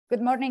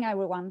Good morning,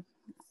 everyone.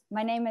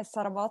 My name is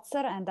Sara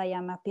Bozzer, and I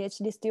am a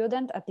PhD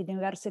student at the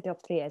University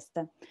of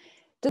Trieste.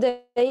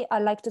 Today,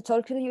 I'd like to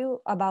talk to you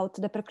about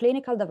the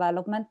preclinical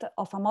development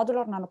of a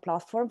modular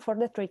nano-platform for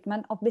the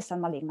treatment of B-cell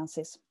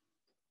malignancies.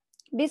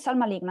 B-cell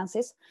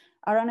malignancies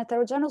are an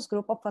heterogeneous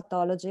group of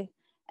pathology,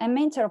 and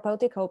main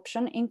therapeutic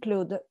options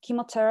include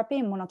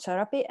chemotherapy,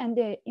 immunotherapy, and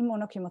the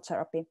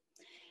immunochemotherapy.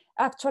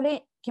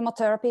 Actually,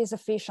 chemotherapy is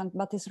efficient,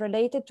 but is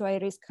related to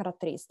high-risk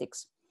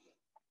characteristics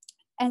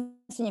and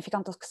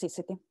significant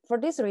toxicity. For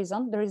this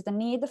reason, there is the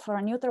need for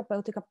a new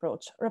therapeutic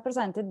approach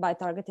represented by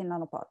targeting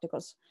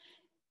nanoparticles.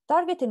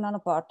 Targeting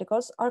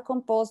nanoparticles are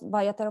composed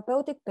by a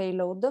therapeutic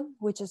payload,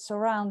 which is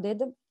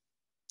surrounded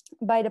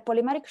by the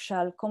polymeric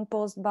shell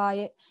composed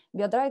by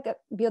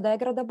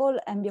biodegradable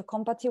and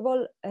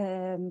biocompatible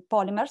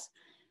polymers,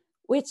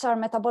 which are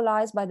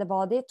metabolized by the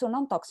body to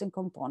non-toxic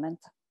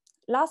components.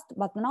 Last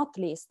but not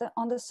least,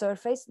 on the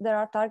surface, there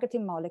are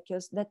targeting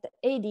molecules that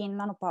aid in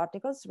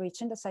nanoparticles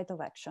reaching the site of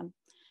action.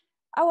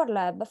 Our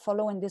lab,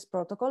 following this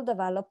protocol,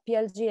 developed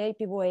PLGA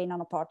PVA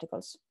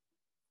nanoparticles.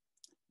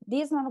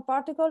 These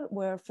nanoparticles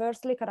were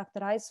firstly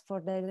characterized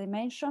for their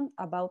dimension,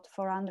 about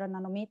 400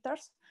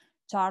 nanometers,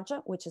 charge,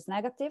 which is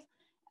negative,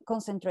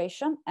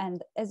 concentration,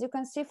 and as you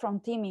can see from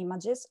team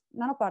images,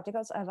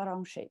 nanoparticles have a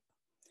round shape.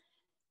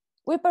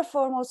 We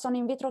perform also an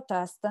in vitro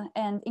test,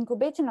 and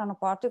incubating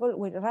nanoparticles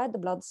with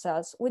red blood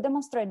cells, we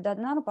demonstrate that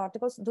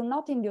nanoparticles do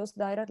not induce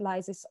direct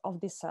lysis of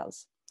these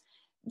cells.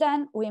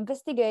 Then we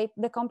investigate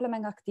the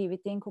complement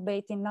activity,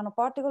 incubating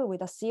nanoparticles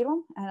with a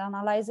serum and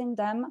analyzing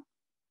them,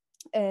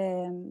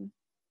 and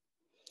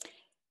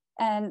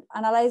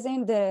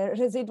analyzing the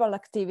residual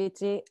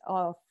activity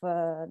of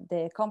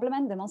the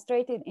complement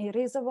demonstrated in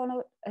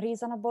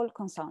reasonable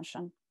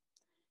consumption.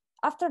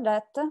 After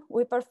that,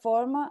 we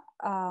perform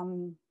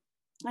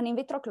an in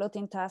vitro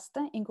clotting test,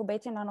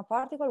 incubating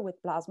nanoparticle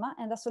with plasma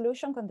and a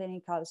solution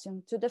containing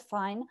calcium to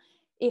define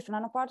if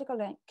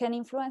nanoparticle can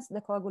influence the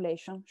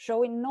coagulation,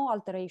 showing no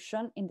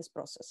alteration in this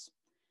process.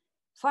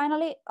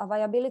 Finally, a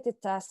viability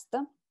test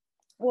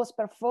was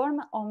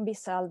performed on B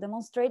cell,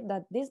 demonstrate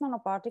that these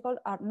nanoparticles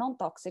are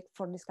non-toxic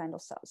for this kind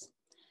of cells.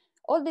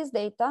 All this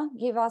data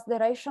give us the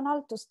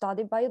rationale to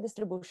study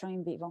biodistribution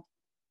in vivo.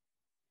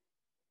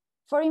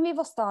 For in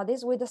vivo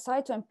studies, we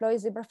decide to employ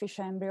zebrafish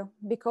embryo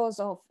because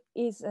of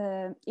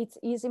its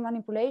easy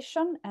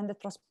manipulation and the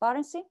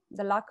transparency,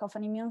 the lack of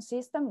an immune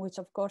system, which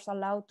of course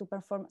allowed to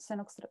perform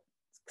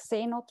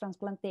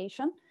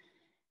xenotransplantation,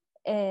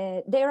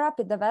 their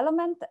rapid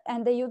development,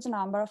 and the huge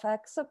number of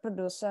eggs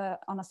produced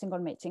on a single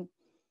mating.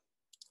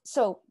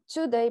 So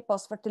 2 days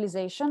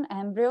post-fertilization,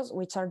 embryos,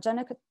 which are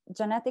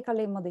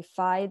genetically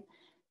modified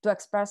to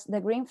express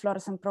the green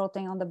fluorescent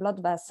protein on the blood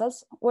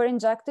vessels, were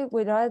injected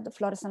with red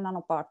fluorescent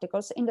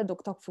nanoparticles in the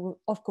duct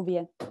of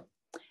Cuvier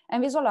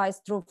and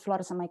visualized through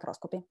fluorescent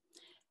microscopy.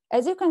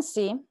 As you can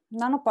see,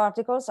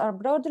 nanoparticles are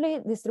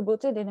broadly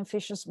distributed in a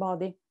fish's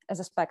body,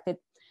 as expected,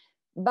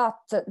 but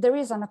there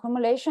is an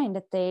accumulation in the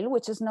tail,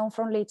 which is known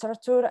from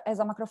literature as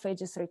a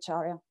macrophages-rich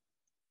area.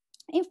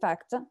 In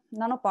fact,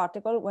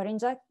 nanoparticles,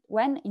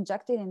 when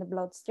injected in the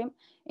bloodstream,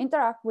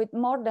 interact with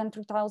more than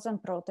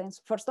 3,000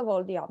 proteins, first of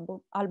all, the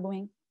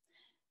albumin.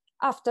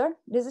 After,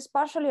 this is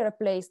partially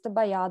replaced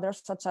by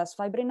others, such as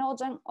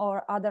fibrinogen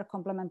or other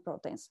complement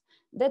proteins,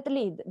 that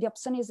lead the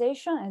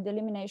opsonization and the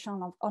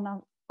elimination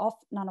of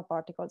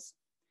nanoparticles.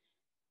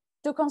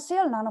 To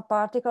conceal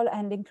nanoparticles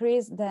and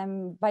increase their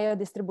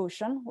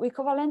biodistribution, we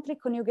covalently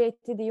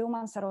conjugated the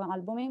human serum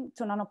albumin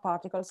to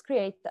nanoparticles,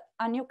 create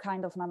a new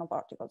kind of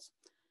nanoparticles.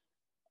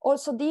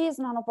 Also, these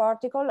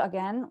nanoparticles,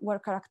 again, were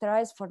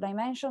characterized for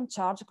dimension,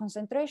 charge,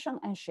 concentration,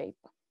 and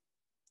shape.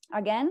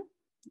 Again,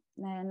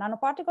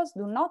 nanoparticles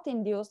do not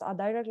induce a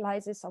direct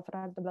lysis of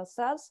red blood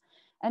cells,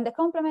 and the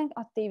complement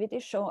activity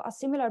show a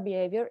similar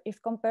behavior if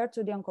compared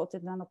to the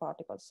uncoated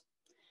nanoparticles.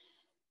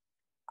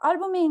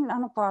 Albumin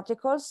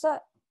nanoparticles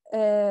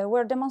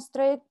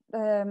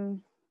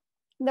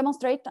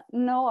demonstrate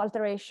no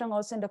alteration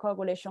also in the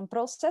coagulation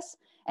process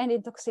and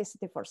in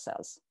toxicity for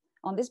cells.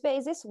 On this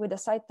basis, we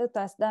decided to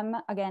test them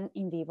again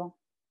in vivo.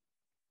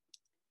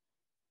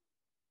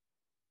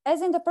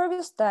 As in the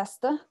previous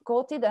test,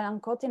 coated and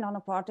uncoated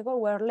nanoparticles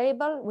were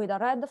labeled with a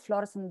red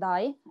fluorescent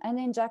dye and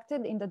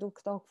injected in the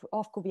duct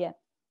of Cuvier.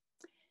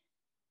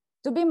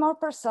 To be more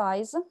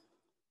precise,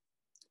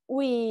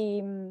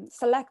 we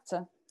select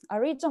a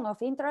region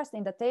of interest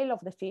in the tail of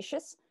the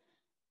fishes,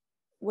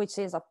 which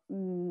is a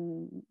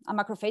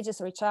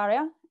macrophages-rich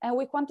area, and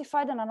we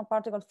quantify the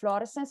nanoparticle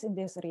fluorescence in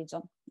this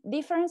region.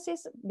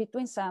 Differences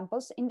between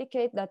samples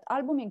indicate that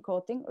albumin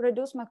coating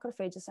reduces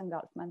macrophages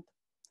engulfment.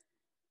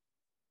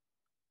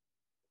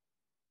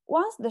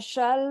 Once the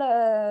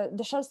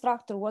shell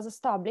structure was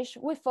established,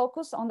 we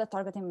focus on the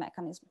targeting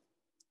mechanism.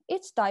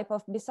 Each type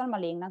of B-cell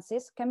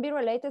malignancies can be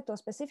related to a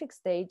specific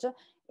stage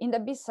in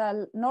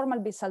the normal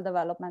B-cell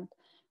development,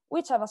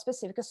 which have a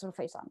specific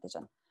surface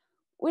antigen.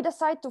 We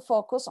decide to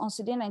focus on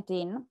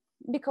CD19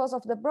 because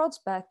of the broad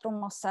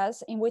spectrum of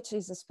cells in which it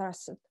is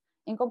expressed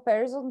in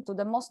comparison to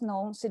the most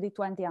known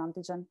CD20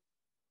 antigen.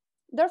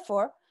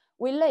 Therefore,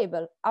 we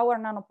label our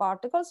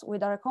nanoparticles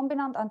with a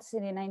recombinant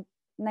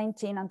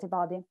anti-CD19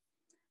 antibody,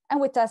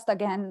 and we test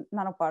again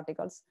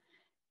nanoparticles.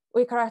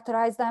 We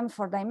characterize them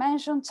for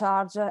dimension,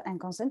 charge, and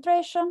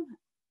concentration.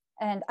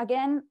 And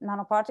again,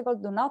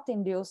 nanoparticles do not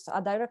induce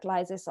a direct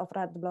lysis of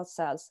red blood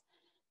cells.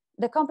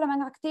 The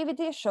complement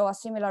activity show a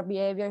similar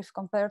behavior if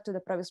compared to the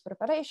previous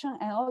preparation.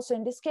 And also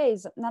in this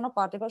case,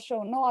 nanoparticles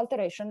show no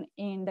alteration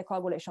in the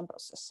coagulation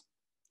process.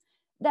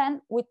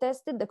 Then we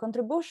tested the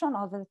contribution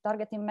of the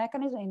targeting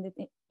mechanism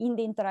in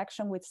the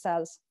interaction with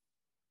cells.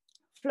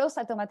 Flow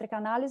cytometric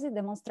analysis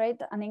demonstrate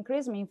an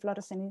increase in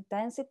fluorescent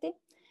intensity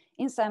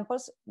in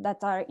samples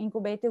that are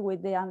incubated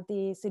with the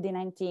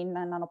anti-CD19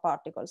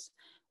 nanoparticles,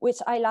 which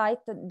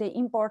highlight the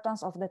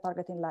importance of the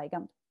targeting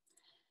ligand.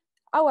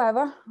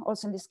 However,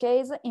 also in this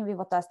case, in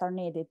vivo tests are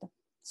needed.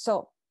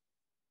 So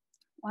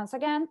once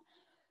again,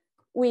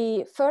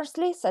 we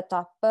firstly set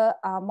up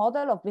a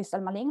model of distal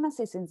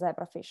malignancies in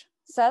zebrafish.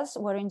 Cells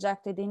were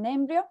injected in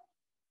embryo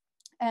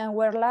and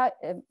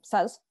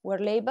cells were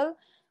labeled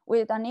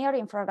with a near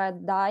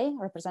infrared dye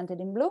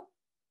represented in blue.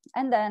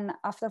 And then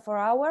after 4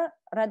 hours,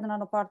 red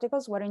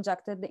nanoparticles were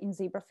injected in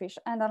zebrafish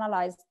and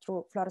analyzed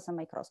through fluorescent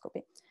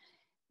microscopy.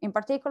 In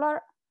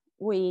particular,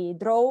 we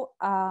draw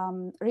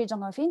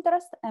region of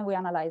interest and we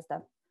analyze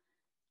them.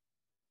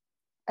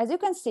 As you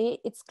can see,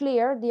 it's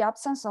clear the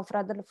absence of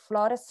red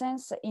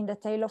fluorescence in the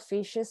tail of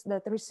fishes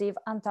that receive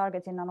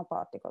untargeted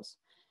nanoparticles.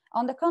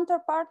 On the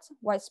counterpart,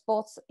 white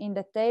spots in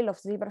the tail of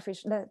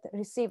zebrafish that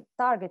receive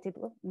targeted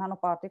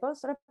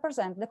nanoparticles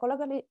represent the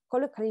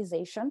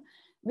colocalization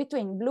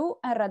between blue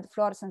and red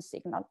fluorescent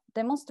signal,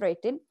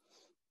 demonstrating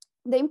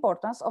the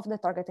importance of the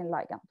targeting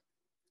ligand.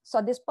 So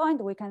at this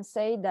point, we can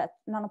say that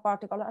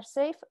nanoparticles are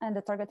safe and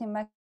the targeting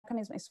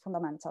mechanism is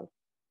fundamental.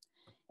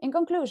 In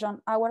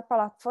conclusion, our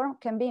platform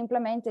can be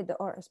implemented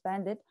or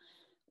expanded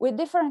with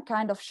different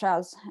kinds of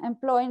shells,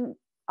 employing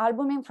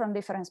albumin from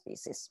different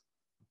species.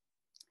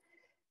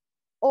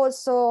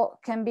 Also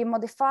can be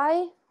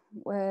modifying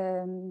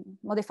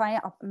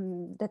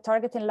the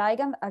targeting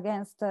ligand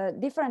against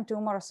different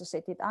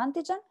tumor-associated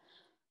antigen,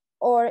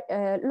 or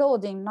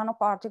loading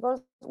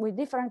nanoparticles with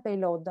different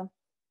payload.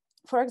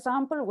 For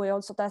example, we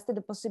also tested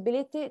the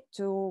possibility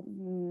to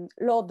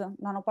load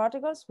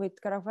nanoparticles with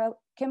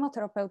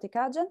chemotherapeutic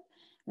agent,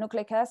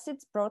 nucleic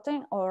acids,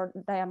 protein, or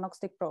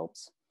diagnostic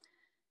probes.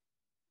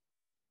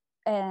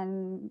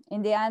 And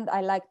in the end,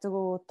 I'd like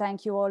to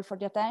thank you all for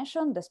the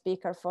attention, the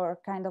speaker for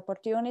kind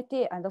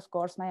opportunity, and of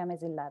course, my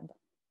amazing lab.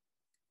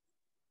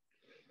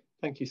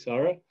 Thank you,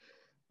 Sara.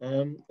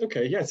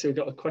 Okay, yeah, so we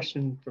got a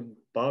question from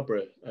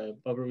Barbara.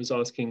 Barbara was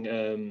asking,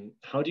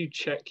 how do you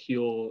check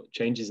your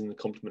changes in the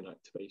complement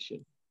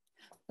activation?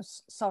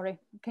 Sorry,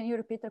 can you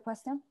repeat the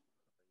question?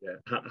 Yeah,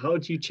 how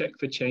do you check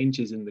for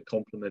changes in the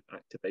complement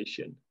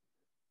activation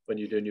when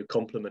you're doing your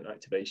complement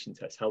activation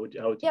test? How would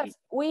you Yes,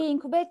 we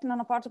incubate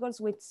nanoparticles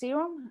with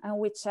serum and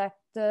we check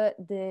the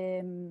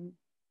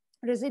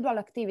residual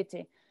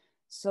activity.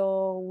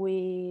 So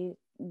we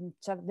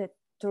check the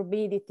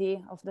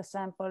turbidity of the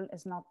sample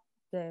is not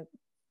the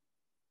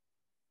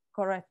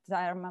correct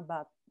term,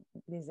 but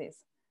this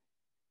is.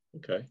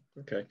 Okay,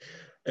 okay.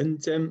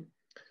 And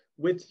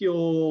with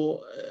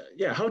your,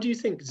 yeah, how do you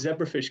think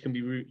zebrafish can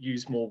be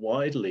used more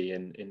widely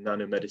in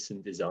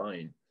nanomedicine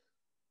design?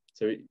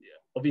 So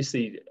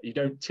obviously you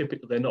don't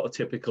they're not a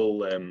typical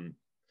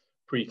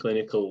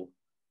preclinical,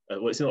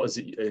 well, it's not as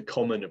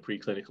common a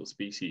preclinical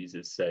species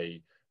as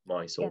say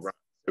mice or rats.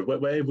 So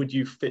where would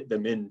you fit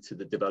them into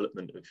the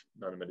development of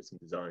nanomedicine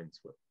designs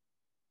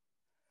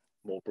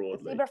more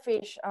broadly?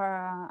 Zebrafish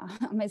are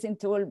an amazing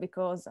tool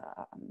because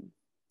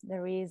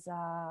there is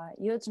a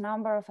huge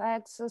number of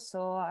eggs,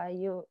 so a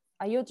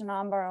huge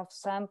number of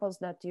samples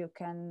that you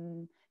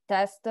can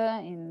test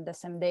in the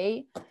same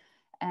day.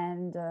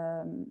 And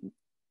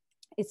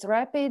it's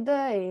rapid,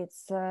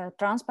 it's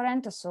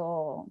transparent,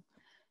 so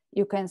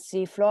you can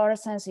see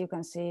fluorescence, you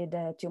can see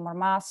the tumor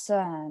mass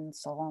and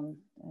so on.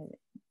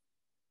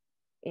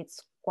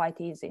 It's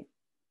quite easy.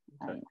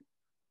 Okay.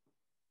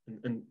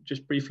 And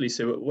just briefly,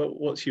 so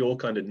what's your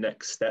kind of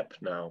next step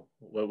now?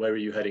 Where are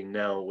you heading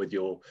now with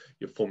your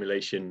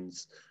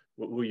formulations?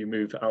 Will you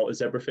move out of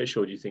zebrafish,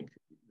 or do you think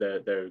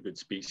they're a good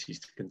species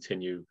to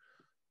continue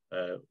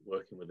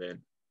working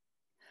within?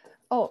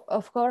 Oh,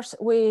 of course,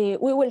 we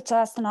will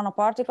test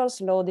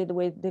nanoparticles loaded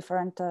with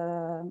different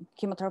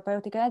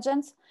chemotherapeutic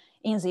agents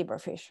in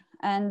zebrafish.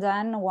 And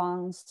then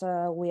once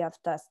we have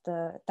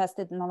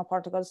tested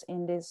nanoparticles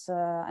in this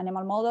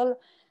animal model,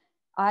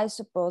 I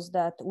suppose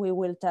that we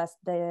will test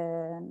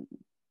the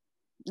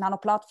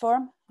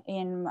nano-platform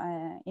in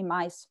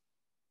mice.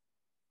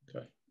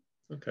 Okay,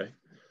 okay,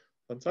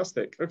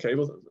 fantastic. Okay,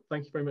 well,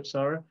 thank you very much,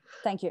 Sara.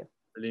 Thank you.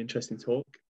 Really interesting talk.